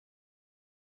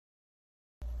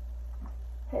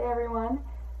Hey everyone!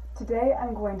 Today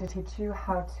I'm going to teach you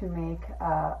how to make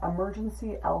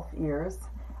emergency elf ears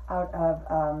out of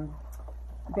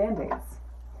band-aids.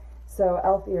 So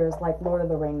elf ears like Lord of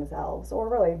the Rings elves, or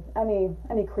really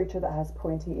any creature that has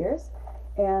pointy ears.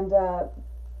 And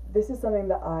this is something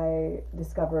that I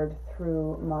discovered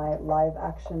through my live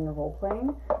action role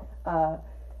playing.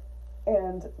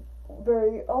 And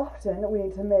very often we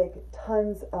need to make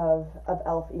tons of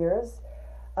elf ears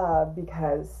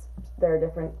because there are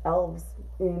different elves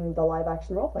in the live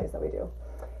action role plays that we do.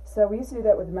 So we used to do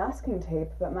that with masking tape,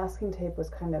 but masking tape was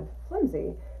kind of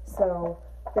flimsy, so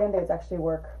band-aids actually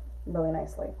work really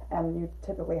nicely, and you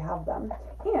typically have them.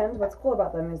 And what's cool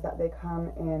about them is that they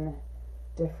come in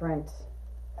different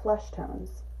flesh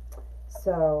tones,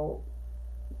 so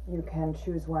you can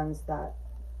choose ones that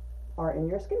are in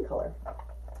your skin color.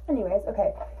 Anyways,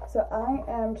 okay, so I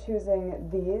am choosing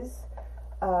these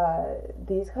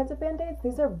kinds of band-aids.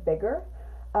 These are bigger,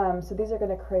 so these are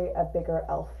going to create a bigger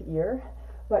elf ear,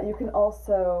 but you can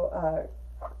also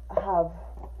have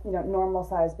normal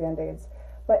size band-aids,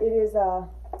 but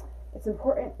it's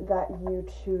important that you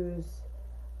choose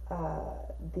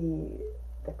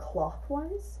the cloth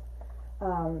ones.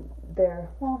 They're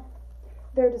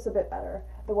just a bit better.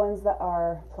 The ones that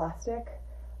are plastic,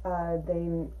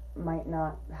 they might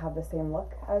not have the same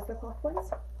look as the cloth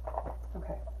ones.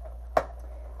 Okay.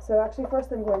 So actually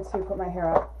first I'm going to put my hair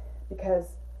up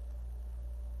because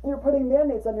you're putting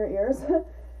band-aids on your ears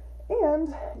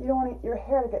and you don't want your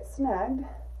hair to get snagged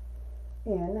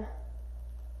in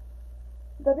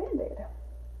the band-aid.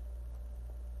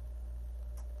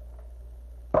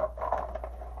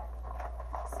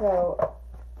 So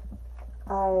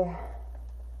I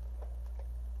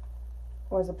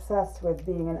was obsessed with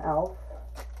being an elf,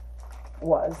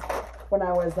 when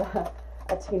I was a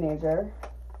teenager.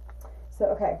 So,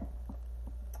 okay,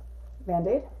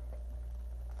 band-aid.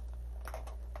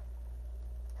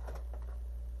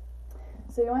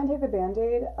 So you want to take the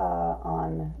band-aid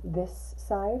on this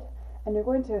side, and you're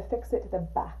going to affix it to the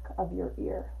back of your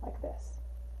ear, like this.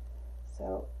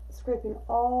 So, scraping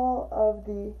all of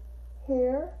the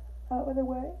hair out of the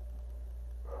way,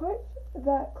 put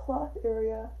that cloth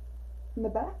area in the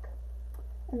back,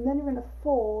 and then you're going to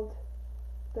fold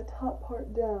the top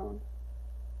part down,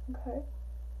 okay?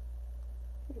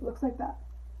 It looks like that,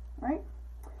 right?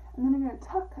 And then you're going to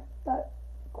tuck that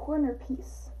corner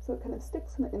piece so it kind of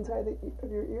sticks on the inside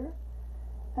of your ear.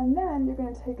 And then you're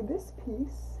going to take this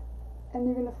piece and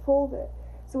you're going to fold it.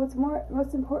 So what's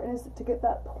most important is to get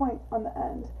that point on the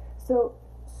end. So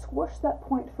squish that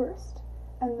point first,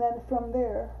 and then from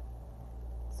there,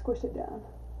 squish it down.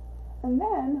 And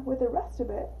then with the rest of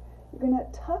it, you're going to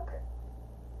tuck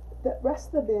the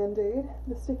rest of the band-aid,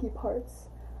 the sticky parts,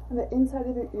 on the inside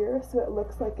of your ear so it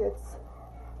looks like it's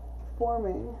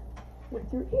forming with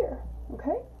your ear.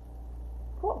 Okay?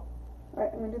 Cool.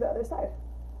 Alright, I'm going to do the other side.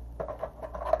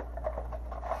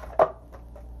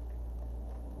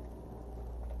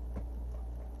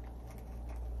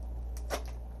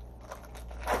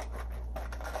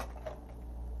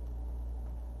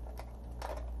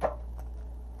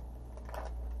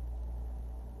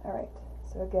 Alright,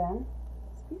 so again,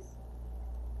 this piece.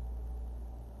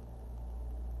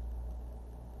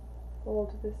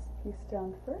 Fold this piece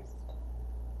down first.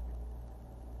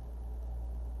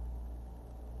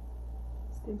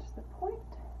 Cinch the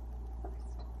point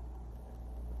first.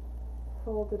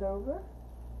 Fold it over.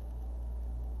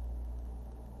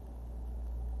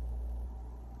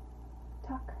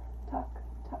 Tuck, tuck,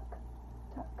 tuck,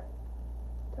 tuck,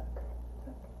 tuck,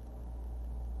 tuck.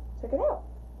 Check it out.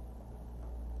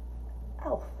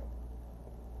 Elf.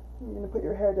 You're going to put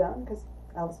your hair down because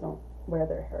elves don't wear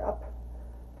their hair up.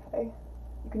 Okay.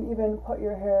 You can even put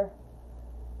your hair,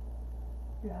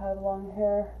 if you have long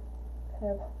hair,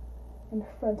 kind of in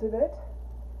front of it.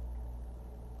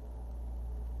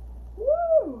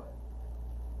 Woo!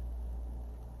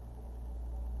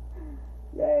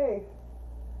 Yay!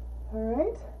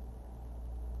 Alright.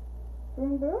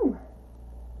 Boom boom.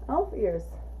 Elf ears.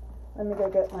 Let me go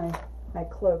get my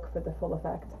cloak for the full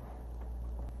effect.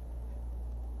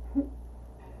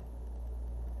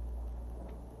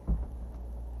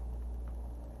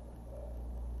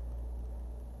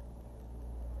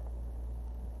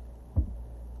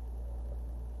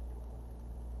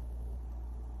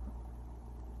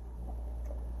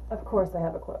 Of course I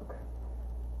have a cloak.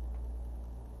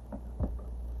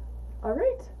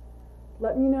 Alright,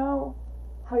 let me know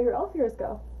how your elf ears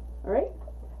go, alright?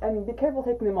 And be careful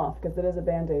taking them off because it is a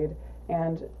band-aid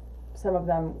and some of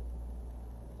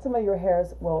your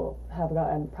hairs will have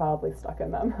gotten probably stuck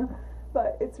in them.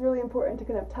 But it's really important to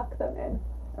kind of tuck them in,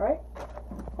 alright?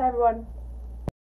 Bye everyone.